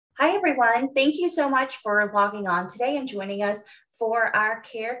Hi, everyone. Thank you so much for logging on today and joining us for our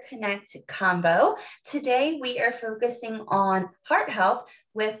CareConnect convo. Today, we are focusing on heart health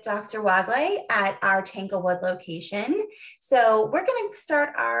with Dr. Wagle at our Tanglewood location. So we're going to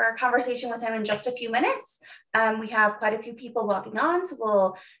start our conversation with him in just a few minutes. We have quite a few people logging on, so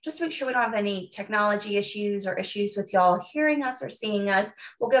we'll just make sure we don't have any technology issues or issues with y'all hearing us or seeing us.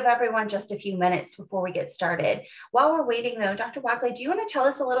 We'll give everyone just a few minutes before we get started. While we're waiting though, Dr. Wagle, do you want to tell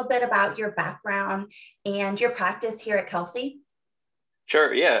us a little bit about your background and your practice here at Kelsey?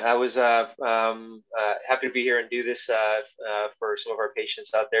 Sure. Yeah, I was happy to be here and do this for some of our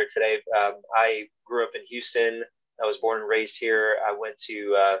patients out there today. I grew up in Houston. I was born and raised here. I went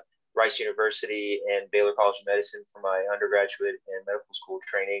to Rice University and Baylor College of Medicine for my undergraduate and medical school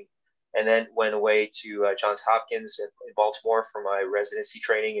training, and then went away to Johns Hopkins in Baltimore for my residency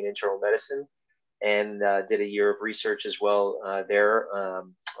training in internal medicine, and did a year of research as well there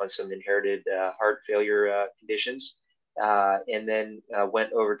on some inherited heart failure conditions. And then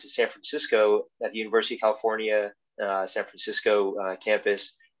went over to San Francisco at the University of California, San Francisco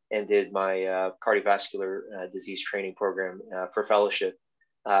campus, and did my cardiovascular disease training program for fellowship.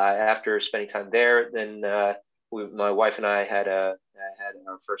 After spending time there, then my wife and I had our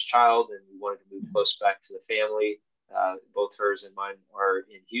first child, and we wanted to move close back to the family. Both hers and mine are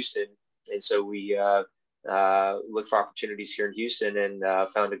in Houston, and so we looked for opportunities here in Houston, and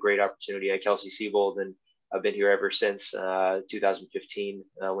found a great opportunity at Kelsey-Seybold, and I've been here ever since 2015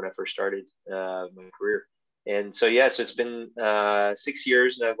 when I first started my career. And so, yeah, so it's been 6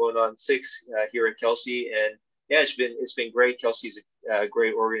 years now, going on six here at Kelsey. And yeah, it's been great. Kelsey's a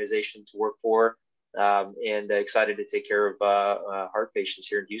great organization to work for, and excited to take care of heart patients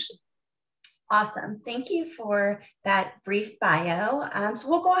here in Houston. Awesome. Thank you for that brief bio. So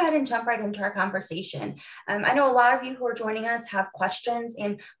we'll go ahead and jump right into our conversation. I know a lot of you who are joining us have questions,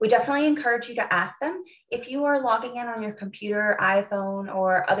 and we definitely encourage you to ask them. If you are logging in on your computer, iPhone,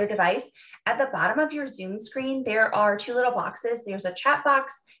 or other device, at the bottom of your Zoom screen, there are two little boxes. There's a chat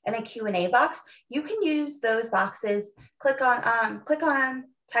box and a Q&A box. You can use those boxes, click on them,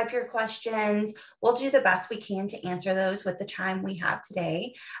 type your questions. We'll do the best we can to answer those with the time we have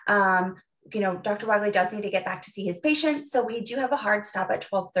today. Dr. Wagle does need to get back to see his patient, so we do have a hard stop at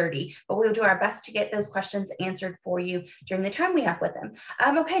 12:30, but we'll do our best to get those questions answered for you during the time we have with him.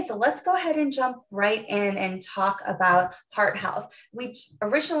 Okay, so let's go ahead and jump right in and talk about heart health. We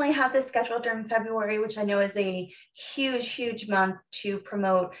originally had this scheduled during February, which I know is a huge month to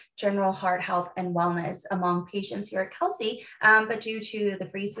promote general heart health and wellness among patients here at Kelsey, but due to the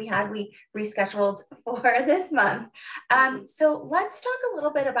freeze we had, we rescheduled for this month. So let's talk a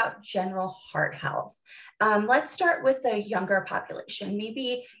little bit about general heart health. Let's start with the younger population,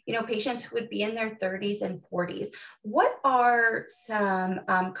 maybe, patients who would be in their 30s and 40s. What are some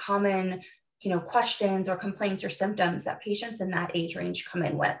common, questions or complaints or symptoms that patients in that age range come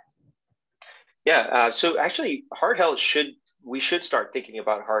in with? Yeah, so actually we should start thinking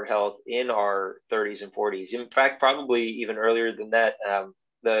about heart health in our 30s and 40s. In fact, probably even earlier than that.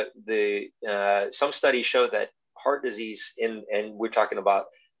 Some studies show that heart disease and we're talking about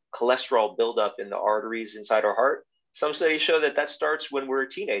cholesterol buildup in the arteries inside our heart. Some studies show that starts when we're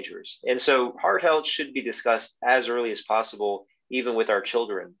teenagers. And so heart health should be discussed as early as possible, even with our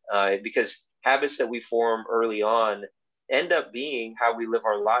children, because habits that we form early on end up being how we live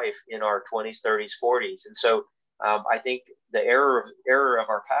our life in our 20s, 30s, 40s. And so I think the error of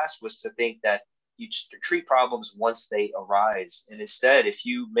our past was to think that you treat problems once they arise. And instead, if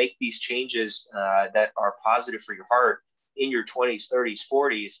you make these changes that are positive for your heart in your 20s, 30s,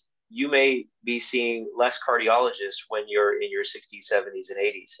 40s, you may be seeing less cardiologists when you're in your 60s, 70s, and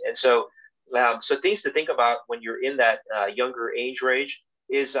 80s. And so, so things to think about when you're in that younger age range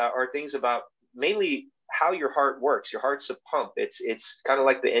are things about mainly how your heart works. Your heart's a pump. It's kind of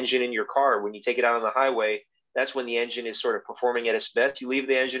like the engine in your car. When you take it out on the highway, that's when the engine is sort of performing at its best. You leave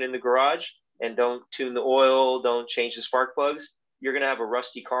the engine in the garage and don't tune the oil, don't change the spark plugs, you're going to have a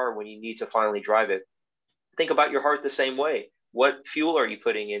rusty car when you need to finally drive it. Think about your heart the same way. What fuel are you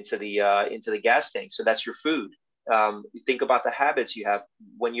putting into the gas tank? So that's your food. Think about the habits you have.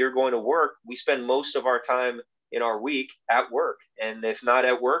 When you're going to work, we spend most of our time in our week at work. And if not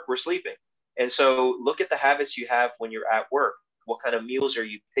at work, we're sleeping. And so look at the habits you have when you're at work. What kind of meals are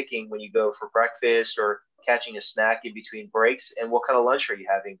you picking when you go for breakfast or catching a snack in between breaks? And what kind of lunch are you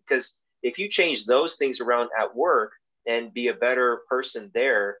having? Because if you change those things around at work and be a better person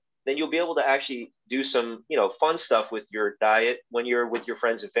there, then you'll be able to actually do some, fun stuff with your diet when you're with your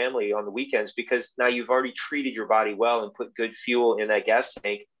friends and family on the weekends, because now you've already treated your body well and put good fuel in that gas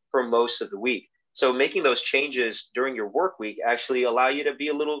tank for most of the week. So making those changes during your work week actually allow you to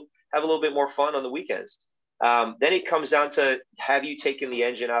have a little bit more fun on the weekends. Then it comes down to, have you taken the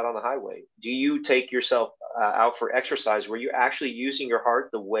engine out on the highway? Do you take yourself out for exercise where you're actually using your heart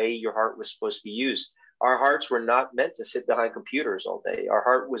the way your heart was supposed to be used? Our hearts were not meant to sit behind computers all day. Our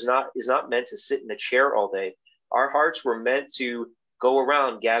heart is not meant to sit in a chair all day. Our hearts were meant to go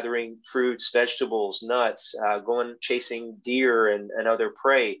around gathering fruits, vegetables, nuts, going chasing deer and other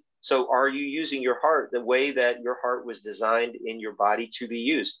prey. So are you using your heart the way that your heart was designed in your body to be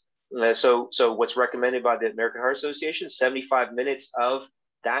used? So what's recommended by the American Heart Association, 75 minutes of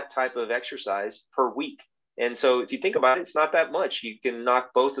that type of exercise per week. And so if you think about it, it's not that much. You can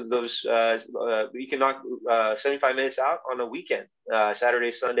knock both of those, you can knock 75 minutes out on a weekend,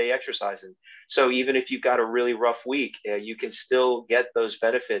 Saturday, Sunday exercising. So even if you've got a really rough week, you can still get those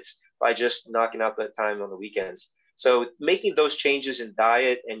benefits by just knocking out that time on the weekends. So making those changes in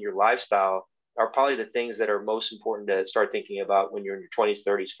diet and your lifestyle are probably the things that are most important to start thinking about when you're in your 20s,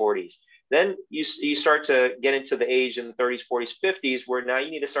 30s, 40s. Then you start to get into the age in the 30s, 40s, 50s, where now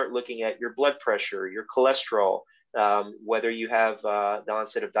you need to start looking at your blood pressure, your cholesterol, whether you have the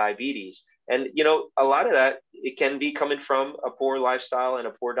onset of diabetes. And, you know, a lot of that, it can be coming from a poor lifestyle and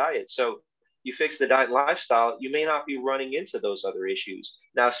a poor diet. So you fix the diet and lifestyle, you may not be running into those other issues.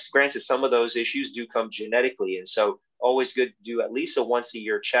 Now, granted, some of those issues do come genetically. And so always good to do at least a once a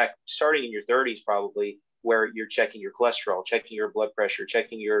year check, starting in your 30s probably, where you're checking your cholesterol, checking your blood pressure,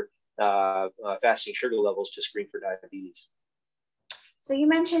 checking your fasting sugar levels to screen for diabetes. So you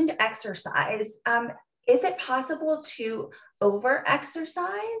mentioned exercise. Is it possible to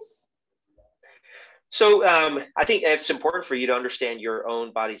over-exercise? So I think it's important for you to understand your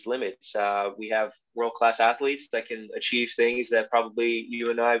own body's limits. We have world-class athletes that can achieve things that probably you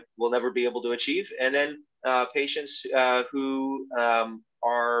and I will never be able to achieve. And then patients who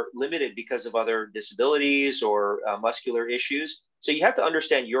are limited because of other disabilities or muscular issues. So you have to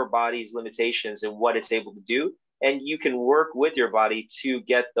understand your body's limitations and what it's able to do. And you can work with your body to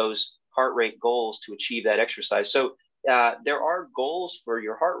get those heart rate goals to achieve that exercise. So there are goals for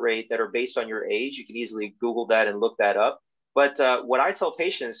your heart rate that are based on your age. You can easily Google that and look that up. But what I tell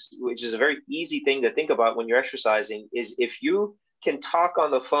patients, which is a very easy thing to think about when you're exercising, is if you can talk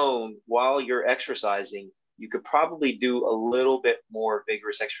on the phone while you're exercising, you could probably do a little bit more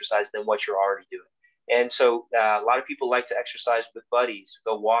vigorous exercise than what you're already doing. And so a lot of people like to exercise with buddies,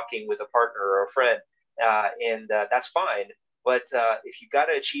 go walking with a partner or a friend, and that's fine. But if you got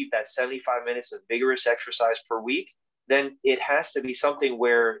to achieve that 75 minutes of vigorous exercise per week, then it has to be something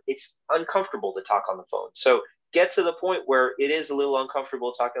where it's uncomfortable to talk on the phone. So get to the point where it is a little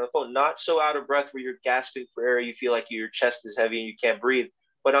uncomfortable talking on the phone, not so out of breath where you're gasping for air, you feel like your chest is heavy and you can't breathe.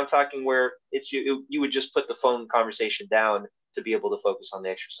 But I'm talking where it's you would just put the phone conversation down to be able to focus on the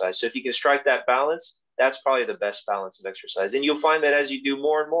exercise. So if you can strike that balance, that's probably the best balance of exercise. And you'll find that as you do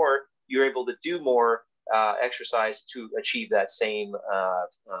more and more, you're able to do more exercise to achieve that same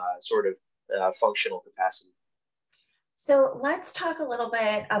sort of functional capacity. So let's talk a little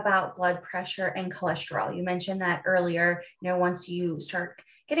bit about blood pressure and cholesterol. You mentioned that earlier, once you start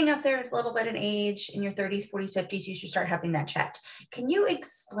getting up there a little bit in age, in your 30s, 40s, 50s, you should start having that checked. Can you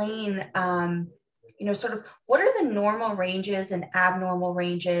explain, sort of what are the normal ranges and abnormal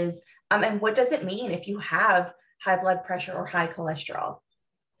ranges, and what does it mean if you have high blood pressure or high cholesterol?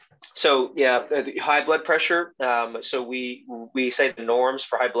 So yeah, the high blood pressure. So we say the norms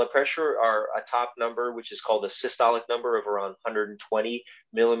for high blood pressure are a top number, which is called a systolic number of around 120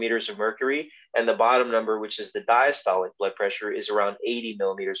 millimeters of mercury, and the bottom number, which is the diastolic blood pressure, is around 80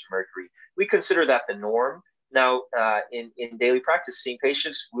 millimeters of mercury. We consider that the norm. Now, in daily practice, seeing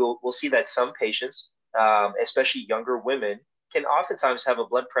patients, we'll see that some patients, especially younger women, can oftentimes have a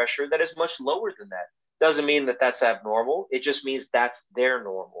blood pressure that is much lower than that. Doesn't mean that that's abnormal. It just means that's their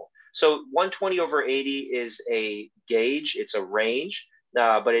normal. So 120 over 80 is a gauge. It's a range,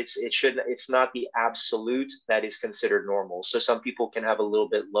 but it's not the absolute that is considered normal. So some people can have a little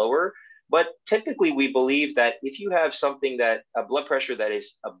bit lower, but typically we believe that if you have a blood pressure that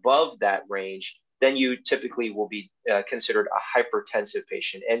is above that range, then you typically will be considered a hypertensive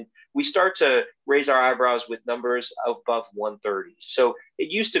patient. And we start to raise our eyebrows with numbers above 130. So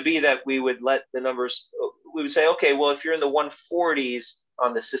it used to be that we would let the numbers, we would say, okay, well, if you're in the 140s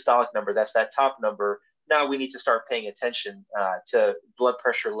on the systolic number, that's that top number, now we need to start paying attention to blood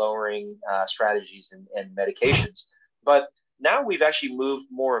pressure lowering strategies and medications. But now we've actually moved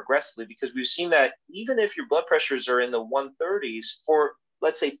more aggressively because we've seen that even if your blood pressures are in the 130s for,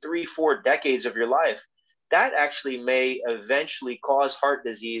 let's say, 3-4 decades of your life, that actually may eventually cause heart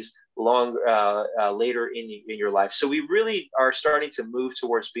disease later in your life. So we really are starting to move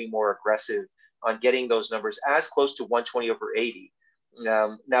towards being more aggressive on getting those numbers as close to 120/80.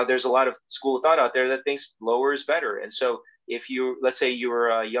 Now, there's a lot of school of thought out there that thinks lower is better. And so if you, let's say you were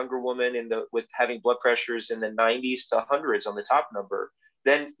a younger woman with having blood pressures in the 90s to hundreds on the top number,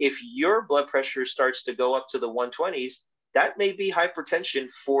 then if your blood pressure starts to go up to the 120s, that may be hypertension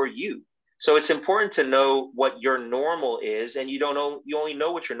for you. So it's important to know what your normal is, and you only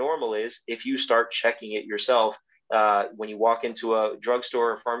know what your normal is if you start checking it yourself. When you walk into a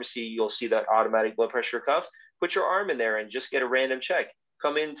drugstore or pharmacy, you'll see that automatic blood pressure cuff. Put your arm in there and just get a random check.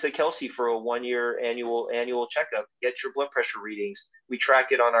 Come into Kelsey for a 1-year annual checkup. Get your blood pressure readings. We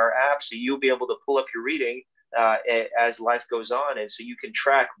track it on our app, so you'll be able to pull up your reading as life goes on, and so you can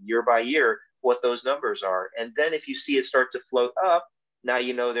track year by year what those numbers are. And then if you see it start to float up, now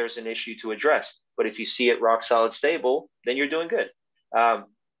you know there's an issue to address. But if you see it rock solid stable, then you're doing good.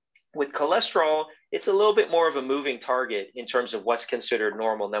 With cholesterol, it's a little bit more of a moving target in terms of what's considered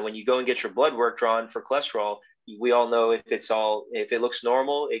normal. Now, when you go and get your blood work drawn for cholesterol, we all know if it looks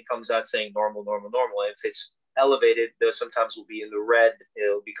normal, it comes out saying normal, normal, normal. If it's elevated, though, sometimes will be in the red,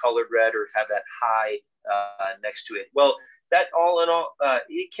 it'll be colored red or have that high next to it. Well, that all in all,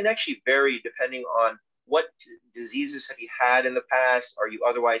 it can actually vary depending on what diseases have you had in the past? Are you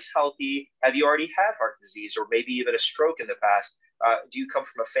otherwise healthy? Have you already had heart disease or maybe even a stroke in the past? Do you come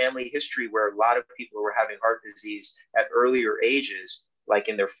from a family history where a lot of people were having heart disease at earlier ages, like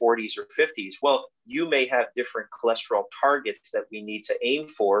in their 40s or 50s? Well, you may have different cholesterol targets that we need to aim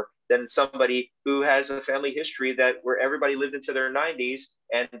for than somebody who has a family history where everybody lived into their 90s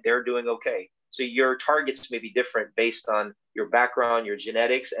and they're doing okay. So your targets may be different based on your background, your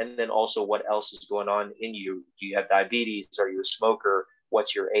genetics, and then also what else is going on in you. Do you have diabetes? Are you a smoker?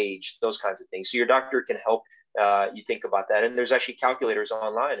 What's your age? Those kinds of things. So your doctor can help you think about that. And there's actually calculators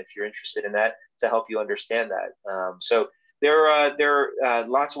online if you're interested in that to help you understand that. So there are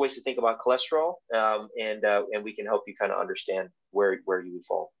lots of ways to think about cholesterol, and we can help you kind of understand where you would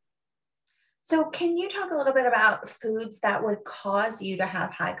fall. So can you talk a little bit about foods that would cause you to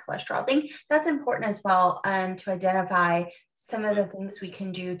have high cholesterol? I think that's important as well, to identify some of the things we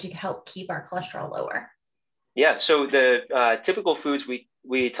can do to help keep our cholesterol lower. Yeah, so the typical foods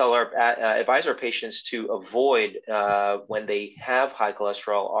we tell advise our patients to avoid when they have high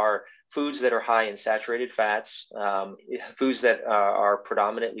cholesterol are foods that are high in saturated fats, foods that are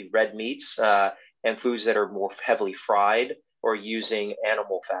predominantly red meats, and foods that are more heavily fried or using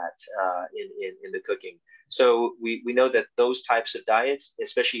animal fat in the cooking. So we know that those types of diets,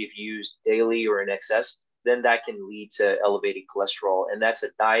 especially if used daily or in excess, then that can lead to elevated cholesterol. And that's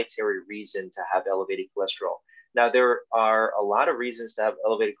a dietary reason to have elevated cholesterol. Now, there are a lot of reasons to have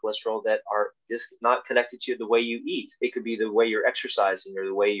elevated cholesterol that are just not connected to the way you eat. It could be the way you're exercising or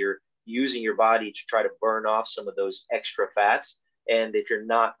the way you're using your body to try to burn off some of those extra fats. And if you're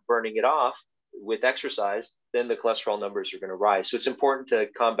not burning it off with exercise, then the cholesterol numbers are going to rise. So it's important to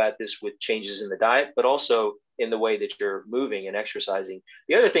combat this with changes in the diet, but also in the way that you're moving and exercising.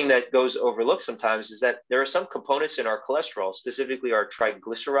 The other thing that goes overlooked sometimes is that there are some components in our cholesterol, specifically our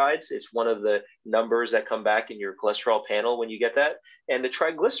triglycerides. It's one of the numbers that come back in your cholesterol panel when you get that. And the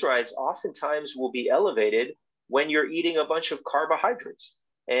triglycerides oftentimes will be elevated when you're eating a bunch of carbohydrates.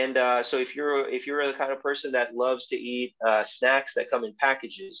 And so if you're the kind of person that loves to eat snacks that come in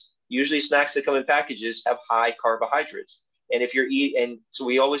packages, usually snacks that come in packages have high carbohydrates. And if and so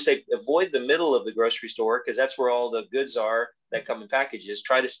we always say avoid the middle of the grocery store because that's where all the goods are that come in packages.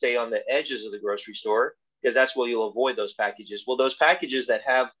 Try to stay on the edges of the grocery store because that's where you'll avoid those packages. Well, those packages that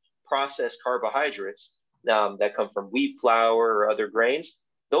have processed carbohydrates that come from wheat flour or other grains,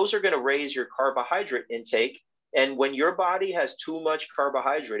 those are going to raise your carbohydrate intake. And when your body has too much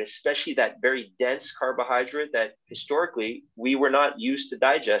carbohydrate, especially that very dense carbohydrate that historically we were not used to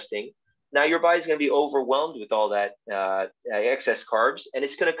digesting, now your body's going to be overwhelmed with all that excess carbs, and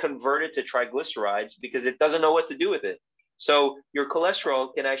it's going to convert it to triglycerides because it doesn't know what to do with it. So your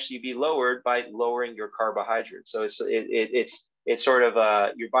cholesterol can actually be lowered by lowering your carbohydrates. So it's sort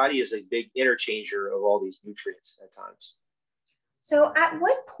of your body is a big interchanger of all these nutrients at times. So at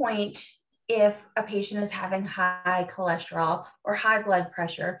what point, if a patient is having high cholesterol or high blood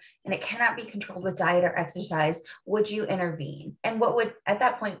pressure and it cannot be controlled with diet or exercise, would you intervene? And at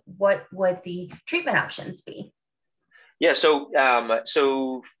that point, what would the treatment options be? Yeah,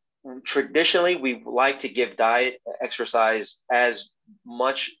 so traditionally we like to give diet, exercise as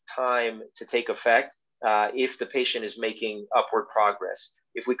much time to take effect if the patient is making upward progress.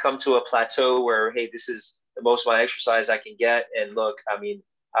 If we come to a plateau where, hey, this is the most of my exercise I can get, and look, I mean,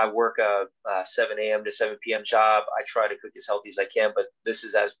 I work a 7 a.m. to 7 p.m. job. I try to cook as healthy as I can, but this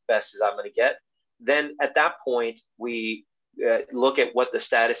is as best as I'm going to get. Then at that point, we look at what the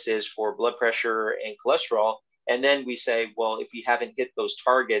status is for blood pressure and cholesterol. And then we say, well, if we haven't hit those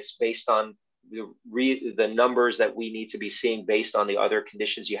targets based on the numbers that we need to be seeing based on the other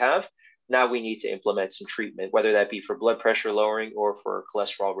conditions you have, now we need to implement some treatment, whether that be for blood pressure lowering or for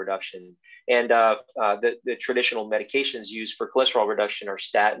cholesterol reduction. And the traditional medications used for cholesterol reduction are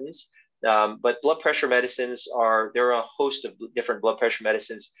statins. But blood pressure medicines there are a host of different blood pressure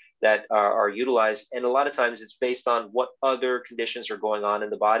medicines that are utilized. And a lot of times it's based on what other conditions are going on in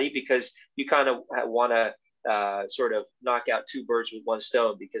the body, because you kind of want to sort of knock out two birds with one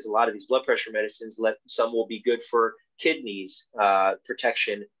stone, because a lot of these blood pressure medicines, some will be good for kidneys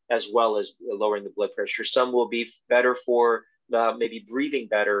protection as well as lowering the blood pressure. Some will be better for maybe breathing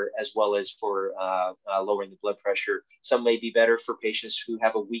better as well as for lowering the blood pressure. Some may be better for patients who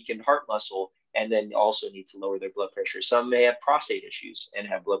have a weakened heart muscle and then also need to lower their blood pressure. Some may have prostate issues and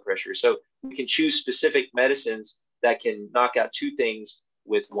have blood pressure. So we can choose specific medicines that can knock out two things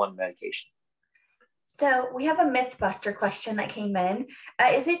with one medication. So we have a Mythbuster question that came in.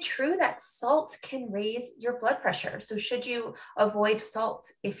 Is it true that salt can raise your blood pressure? So should you avoid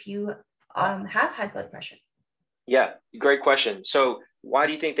salt if you have had blood pressure? Yeah, great question. So why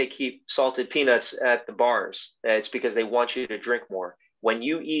do you think they keep salted peanuts at the bars? It's because they want you to drink more. When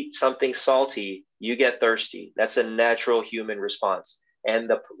you eat something salty, you get thirsty. That's a natural human response.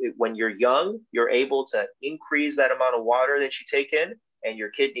 And when you're young, you're able to increase that amount of water that you take in, and your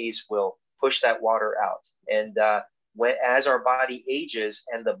kidneys will push that water out. And as our body ages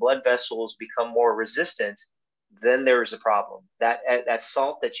and the blood vessels become more resistant, then there is a problem. That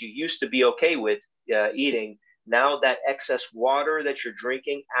salt that you used to be okay with eating, now that excess water that you're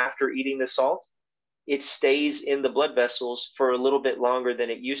drinking after eating the salt, it stays in the blood vessels for a little bit longer than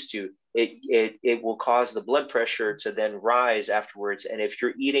it used to. It will cause the blood pressure to then rise afterwards. And if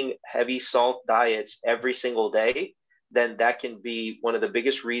you're eating heavy salt diets every single day, then that can be one of the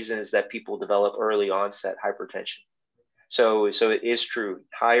biggest reasons that people develop early onset hypertension. So it is true.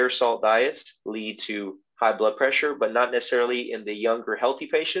 Higher salt diets lead to high blood pressure, but not necessarily in the younger healthy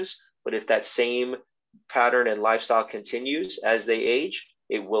patients. But if that same pattern and lifestyle continues as they age,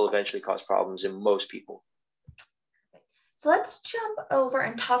 it will eventually cause problems in most people. So let's jump over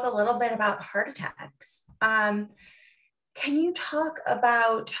and talk a little bit about heart attacks. Can you talk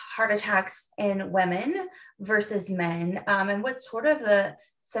about heart attacks in women versus men, and what sort of the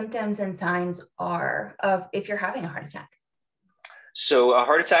symptoms and signs are of if you're having a heart attack? So a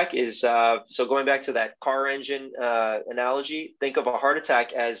heart attack is, so going back to that car engine analogy, think of a heart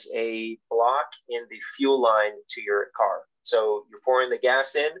attack as a block in the fuel line to your car. So you're pouring the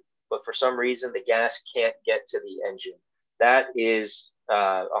gas in, but for some reason the gas can't get to the engine. That is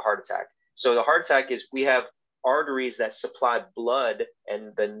a heart attack. So the heart attack is, we have arteries that supply blood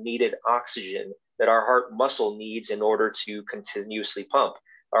and the needed oxygen that our heart muscle needs in order to continuously pump.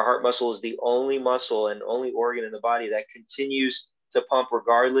 Our heart muscle is the only muscle and only organ in the body that continues to pump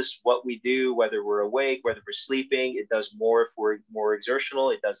regardless what we do, whether we're awake, whether we're sleeping. It does more if we're more exertional,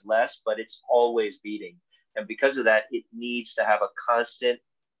 it does less, but it's always beating. And because of that, it needs to have a constant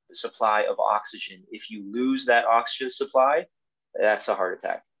supply of oxygen. If you lose that oxygen supply, that's a heart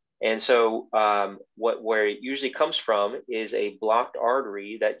attack. And so where it usually comes from is a blocked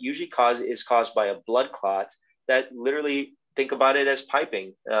artery that usually is caused by a blood clot that literally, think about it as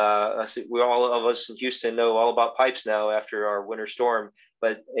piping. All of us in Houston know all about pipes now after our winter storm.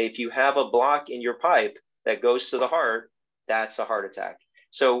 But if you have a block in your pipe that goes to the heart, that's a heart attack.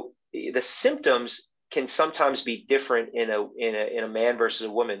 So the symptoms can sometimes be different in a man versus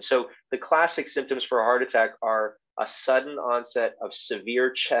a woman. So the classic symptoms for a heart attack are a sudden onset of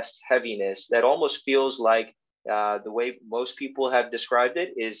severe chest heaviness that almost feels like the way most people have described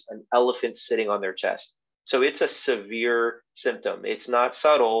it is an elephant sitting on their chest. So it's a severe symptom. It's not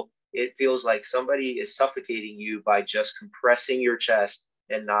subtle. It feels like somebody is suffocating you by just compressing your chest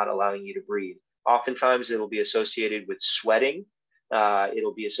and not allowing you to breathe. Oftentimes it'll be associated with sweating.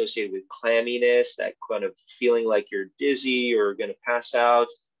 It'll be associated with clamminess, that kind of feeling like you're dizzy or going to pass out,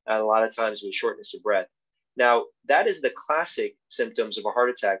 and a lot of times with shortness of breath. Now, that is the classic symptoms of a heart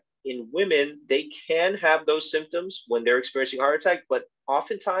attack. In women, they can have those symptoms when they're experiencing a heart attack, but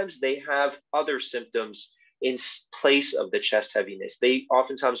oftentimes they have other symptoms in place of the chest heaviness. They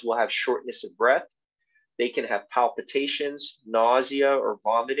oftentimes will have shortness of breath. They can have palpitations, nausea or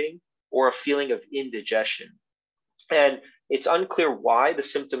vomiting, or a feeling of indigestion. And it's unclear why the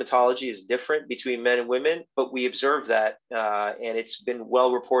symptomatology is different between men and women, but we observe that, and it's been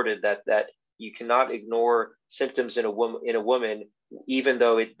well reported that you cannot ignore symptoms in a woman, even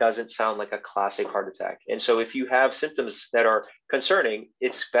though it doesn't sound like a classic heart attack. And so if you have symptoms that are concerning,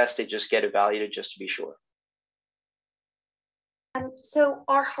 it's best to just get evaluated just to be sure. So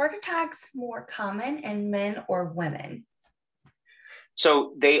are heart attacks more common in men or women?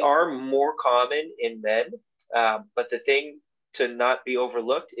 So they are more common in men, but the thing to not be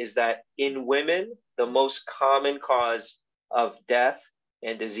overlooked is that in women, the most common cause of death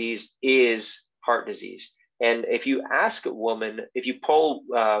and disease is heart disease. And if you ask a woman, if you poll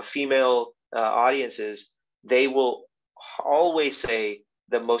female audiences, they will always say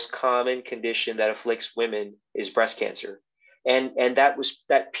the most common condition that afflicts women is breast cancer. And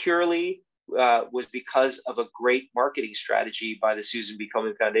that purely was because of a great marketing strategy by the Susan B.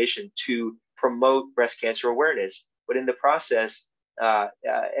 Komen Foundation to promote breast cancer awareness. But in the process,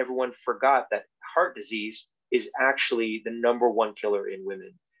 everyone forgot that heart disease is actually the number one killer in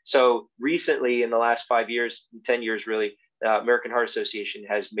women. So recently, in the last 5 years, 10 years really, American Heart Association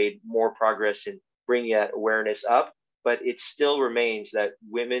has made more progress in bringing that awareness up. But it still remains that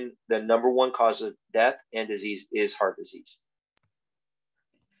women, the number one cause of death and disease is heart disease.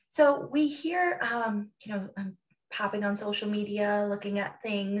 So we hear, I'm popping on social media, looking at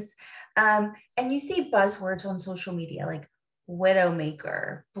things, and you see buzzwords on social media like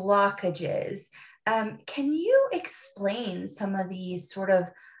widowmaker, blockages. Can you explain some of these sort of,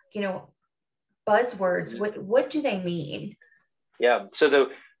 buzzwords? What do they mean? Yeah. So the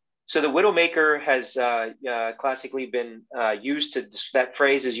widowmaker has classically been used to, that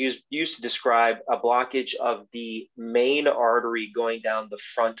phrase is used to describe a blockage of the main artery going down the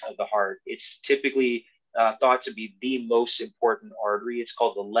front of the heart. It's typically thought to be the most important artery. It's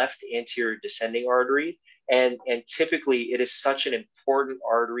called the left anterior descending artery. And typically it is such an important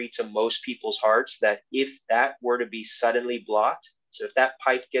artery to most people's hearts that if that were to be suddenly blocked, so if that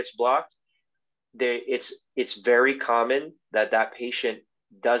pipe gets blocked, it's very common that that patient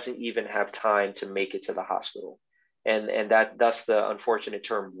doesn't even have time to make it to the hospital. And that's the unfortunate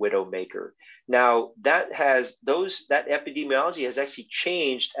term widowmaker. Now that epidemiology has actually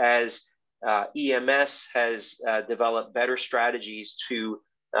changed as EMS has developed better strategies to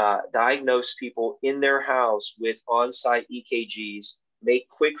diagnose people in their house with on-site EKGs, make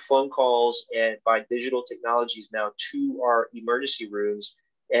quick phone calls and by digital technologies now to our emergency rooms,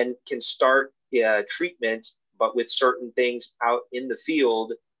 and can start treatment, but with certain things out in the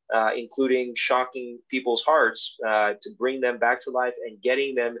field, including shocking people's hearts to bring them back to life and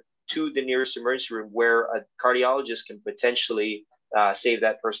getting them to the nearest emergency room where a cardiologist can potentially save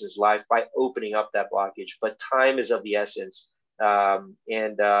that person's life by opening up that blockage. But time is of the essence. And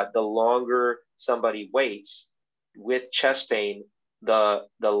the longer somebody waits with chest pain, the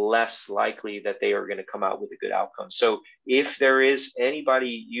less likely that they are going to come out with a good outcome. So if there is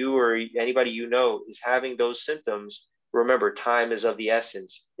anybody you know is having those symptoms, remember time is of the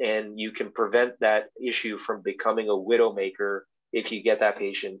essence, and you can prevent that issue from becoming a widowmaker if you get that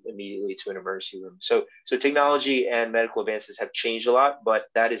patient immediately to an emergency room. So technology and medical advances have changed a lot, but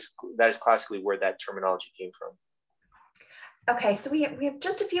that is classically where that terminology came from. Okay, so we have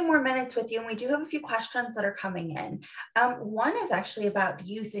just a few more minutes with you, and we do have a few questions that are coming in. One is actually about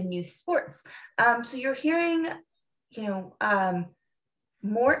youth and youth sports. So you're hearing,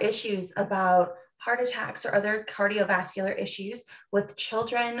 more issues about heart attacks or other cardiovascular issues with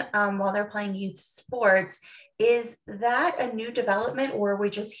children while they're playing youth sports. Is that a new development, or are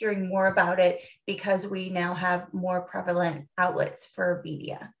we just hearing more about it because we now have more prevalent outlets for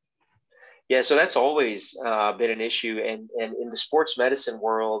media? Yeah, so that's always been an issue. And in the sports medicine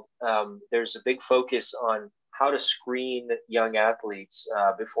world, there's a big focus on how to screen young athletes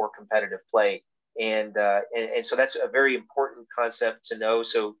before competitive play. And so that's a very important concept to know.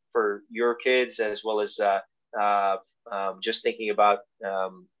 So for your kids, as well as just thinking about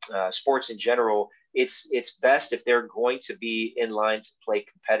sports in general, it's best if they're going to be in line to play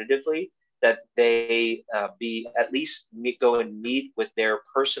competitively, that they be at least go and meet with their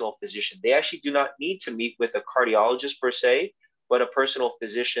personal physician. They actually do not need to meet with a cardiologist per se, but a personal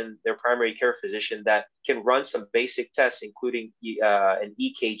physician, their primary care physician, that can run some basic tests, including an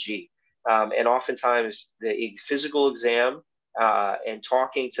EKG. And oftentimes the physical exam and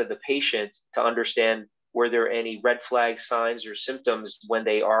talking to the patient to understand were there any red flag signs or symptoms when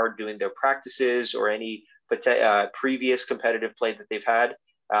they are doing their practices or any previous competitive play that they've had.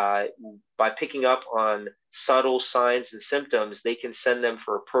 By picking up on subtle signs and symptoms, they can send them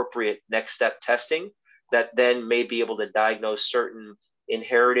for appropriate next step testing that then may be able to diagnose certain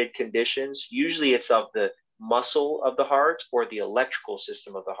inherited conditions. Usually it's of the muscle of the heart or the electrical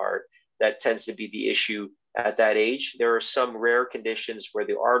system of the heart that tends to be the issue at that age. There are some rare conditions where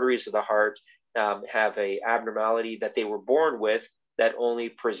the arteries of the heart have a abnormality that they were born with that only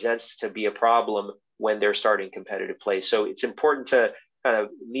presents to be a problem when they're starting competitive play. So it's important to kind of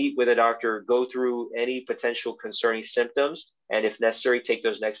meet with a doctor, go through any potential concerning symptoms, and if necessary, take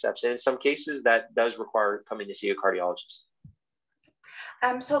those next steps. And in some cases, that does require coming to see a cardiologist.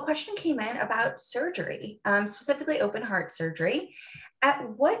 So a question came in about surgery, specifically open heart surgery. At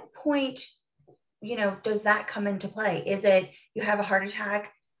what point, does that come into play? Is it you have a heart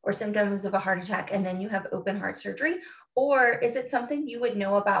attack or symptoms of a heart attack and then you have open heart surgery? Or is it something you would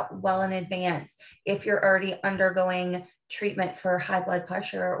know about well in advance if you're already undergoing treatment for high blood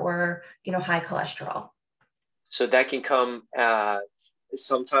pressure or, high cholesterol? So that can come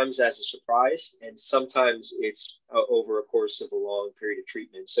sometimes as a surprise, and sometimes it's over a course of a long period of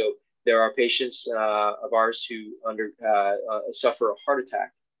treatment. So there are patients of ours who suffer a heart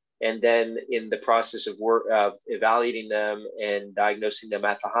attack, and then in the process of evaluating them and diagnosing them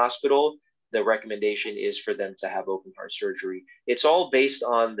at the hospital, the recommendation is for them to have open heart surgery. It's all based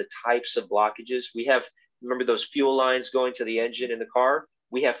on the types of blockages. Remember those fuel lines going to the engine in the car?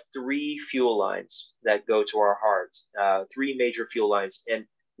 We have 3 fuel lines that go to our heart, 3 major fuel lines. And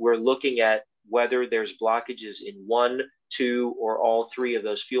we're looking at whether there's blockages in 1, 2, or all 3 of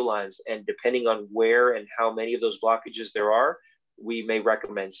those fuel lines. And depending on where and how many of those blockages there are, we may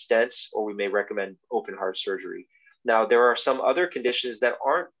recommend stents or we may recommend open heart surgery. Now, there are some other conditions that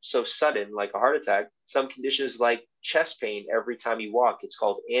aren't so sudden, like a heart attack. Some conditions like chest pain every time you walk, it's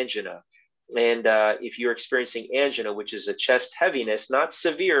called angina. And if you're experiencing angina, which is a chest heaviness, not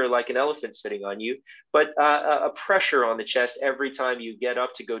severe like an elephant sitting on you, but a pressure on the chest every time you get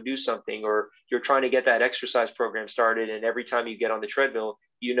up to go do something, or you're trying to get that exercise program started, and every time you get on the treadmill,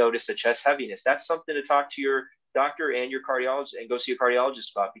 you notice a chest heaviness. That's something to talk to your doctor and your cardiologist and go see a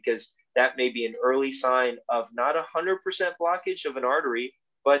cardiologist about, because that may be an early sign of not 100% blockage of an artery,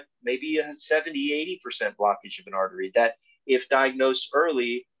 but maybe a 70-80% blockage of an artery that, if diagnosed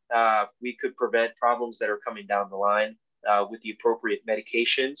early, we could prevent problems that are coming down the line with the appropriate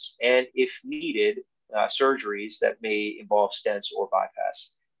medications, and if needed, surgeries that may involve stents or bypass.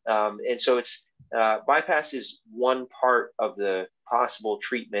 And so bypass is one part of the possible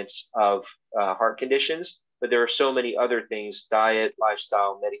treatments of heart conditions, but there are so many other things: diet,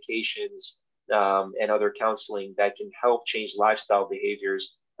 lifestyle, medications, and other counseling that can help change lifestyle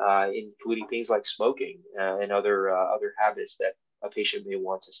behaviors, including things like smoking and other habits that a patient may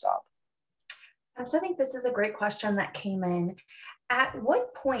want to stop. So I think this is a great question that came in. At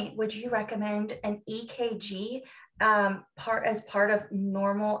what point would you recommend an EKG as part of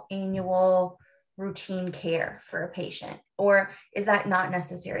normal annual routine care for a patient, or is that not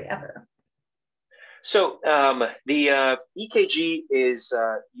necessary ever? So the EKG is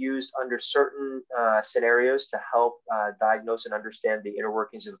used under certain scenarios to help diagnose and understand the inner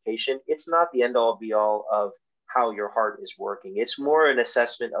workings of a patient. It's not the end-all be-all of how your heart is working. It's more an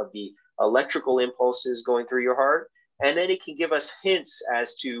assessment of the electrical impulses going through your heart, and then it can give us hints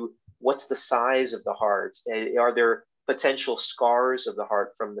as to what's the size of the heart. Are there potential scars of the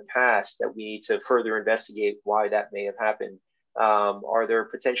heart from the past that we need to further investigate why that may have happened? Are there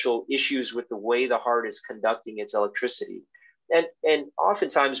potential issues with the way the heart is conducting its electricity? And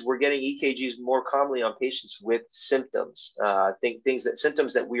oftentimes we're getting EKGs more commonly on patients with symptoms,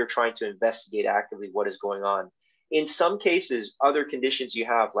 symptoms that we are trying to investigate actively what is going on. In some cases, other conditions you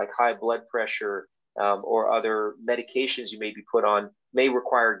have, like high blood pressure or other medications you may be put on, may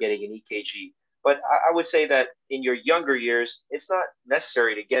require getting an EKG. But I would say that in your younger years, it's not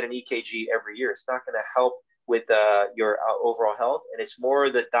necessary to get an EKG every year. It's not going to help with your overall health, and it's more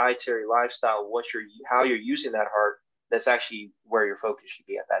the dietary lifestyle, how you're using that heart, that's actually where your focus should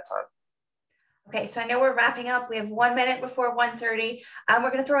be at that time. Okay, so I know we're wrapping up. We have 1 minute before 1:30.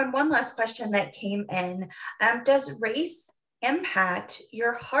 We're going to throw in one last question that came in. Does race impact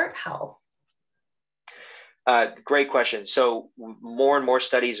your heart health? Great question. So more and more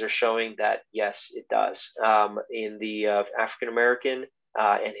studies are showing that yes, it does. In the African American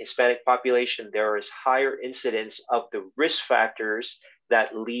and Hispanic population, there is higher incidence of the risk factors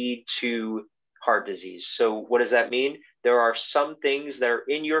that lead to heart disease. So what does that mean? There are some things that are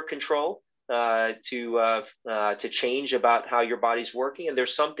in your control to change about how your body's working, and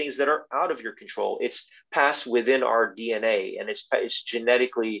there's some things that are out of your control. It's passed within our DNA, and it's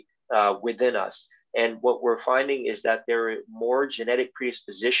genetically within us. And what we're finding is that there is more genetic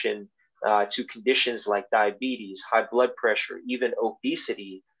predisposition to conditions like diabetes, high blood pressure, even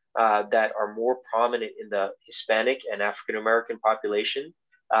obesity that are more prominent in the Hispanic and African American population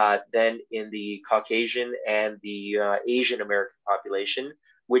than in the Caucasian and the Asian American population,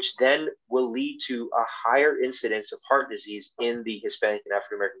 which then will lead to a higher incidence of heart disease in the Hispanic and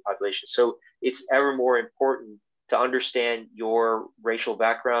African American population. So it's ever more important to understand your racial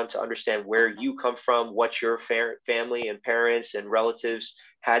background, to understand where you come from, what your family and parents and relatives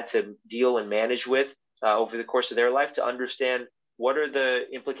had to deal and manage with over the course of their life, to understand what are the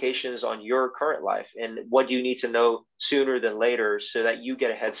implications on your current life and what do you need to know sooner than later so that you get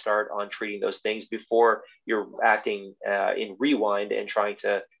a head start on treating those things before you're acting in rewind and trying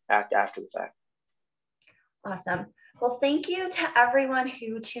to act after the fact. Awesome. Well, thank you to everyone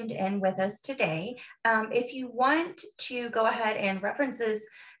who tuned in with us today. If you want to go ahead and reference this,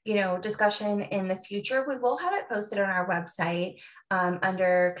 discussion in the future, we will have it posted on our website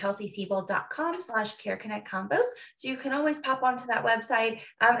under Kelsey-Seybold.com/CareConnect Convos. So you can always pop onto that website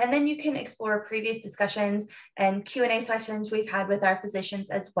and then you can explore previous discussions and Q&A sessions we've had with our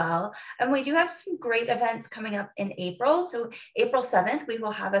physicians as well. And we do have some great events coming up in April. So April 7th, we will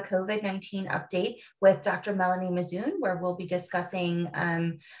have a COVID-19 update with Dr. Melanie Mazoon, where we'll be discussing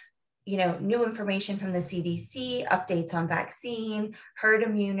new information from the CDC, updates on vaccine, herd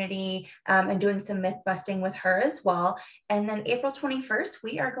immunity, and doing some myth busting with her as well. And then April 21st,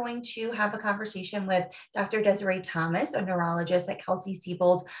 we are going to have a conversation with Dr. Desiree Thomas, a neurologist at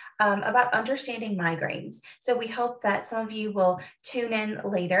Kelsey-Seybold, about understanding migraines. So we hope that some of you will tune in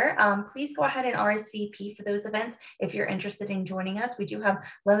later. Please go ahead and RSVP for those events if you're interested in joining us. We do have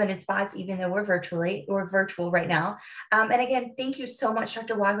limited spots, even though we're virtual right now. And again, thank you so much,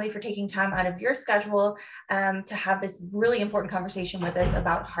 Dr. Wagle, for taking time out of your schedule to have this really important conversation with us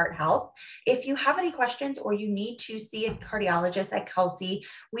about heart health. If you have any questions or you need to see a cardiologist at Kelsey,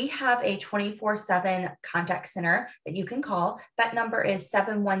 we have a 24/7 contact center that you can call. That number is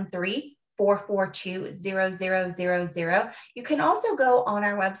 713-442-0000. You can also go on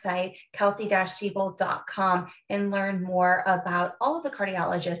our website, Kelsey-Seybold.com, and learn more about all of the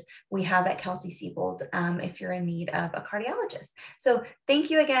cardiologists we have at Kelsey-Seybold if you're in need of a cardiologist. So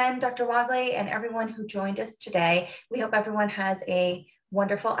thank you again, Dr. Wagle, and everyone who joined us today. We hope everyone has a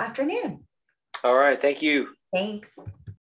wonderful afternoon. All right. Thank you. Thanks.